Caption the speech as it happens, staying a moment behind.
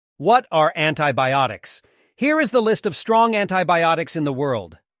What are antibiotics? Here is the list of strong antibiotics in the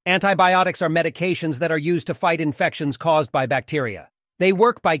world. Antibiotics are medications that are used to fight infections caused by bacteria. They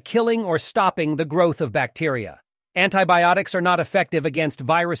work by killing or stopping the growth of bacteria. Antibiotics are not effective against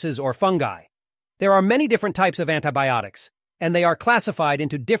viruses or fungi. There are many different types of antibiotics, and they are classified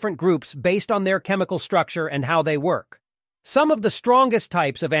into different groups based on their chemical structure and how they work. Some of the strongest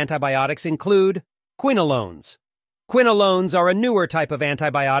types of antibiotics include quinolones. Quinolones are a newer type of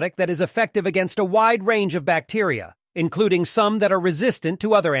antibiotic that is effective against a wide range of bacteria, including some that are resistant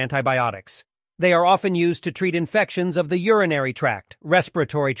to other antibiotics. They are often used to treat infections of the urinary tract,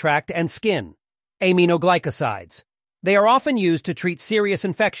 respiratory tract, and skin. Aminoglycosides. They are often used to treat serious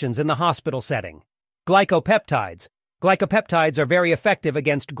infections in the hospital setting. Glycopeptides. Glycopeptides are very effective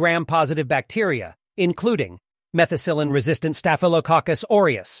against gram-positive bacteria, including methicillin-resistant Staphylococcus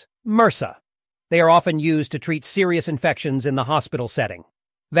aureus, MRSA. They are often used to treat serious infections in the hospital setting.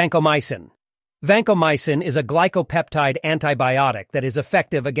 Vancomycin. Vancomycin is a glycopeptide antibiotic that is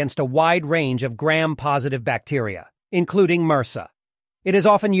effective against a wide range of gram-positive bacteria, including MRSA. It is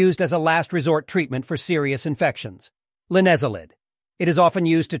often used as a last resort treatment for serious infections. Linezolid. It is often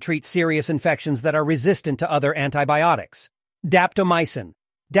used to treat serious infections that are resistant to other antibiotics. Daptomycin.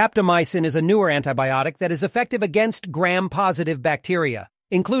 Daptomycin is a newer antibiotic that is effective against gram-positive bacteria,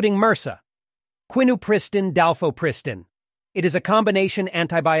 including MRSA. Quinupristin dalfopristin. It is a combination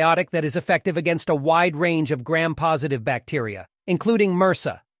antibiotic that is effective against a wide range of gram-positive bacteria, including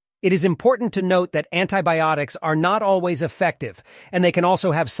MRSA. It is important to note that antibiotics are not always effective, and they can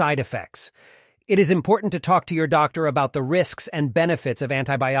also have side effects. It is important to talk to your doctor about the risks and benefits of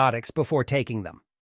antibiotics before taking them.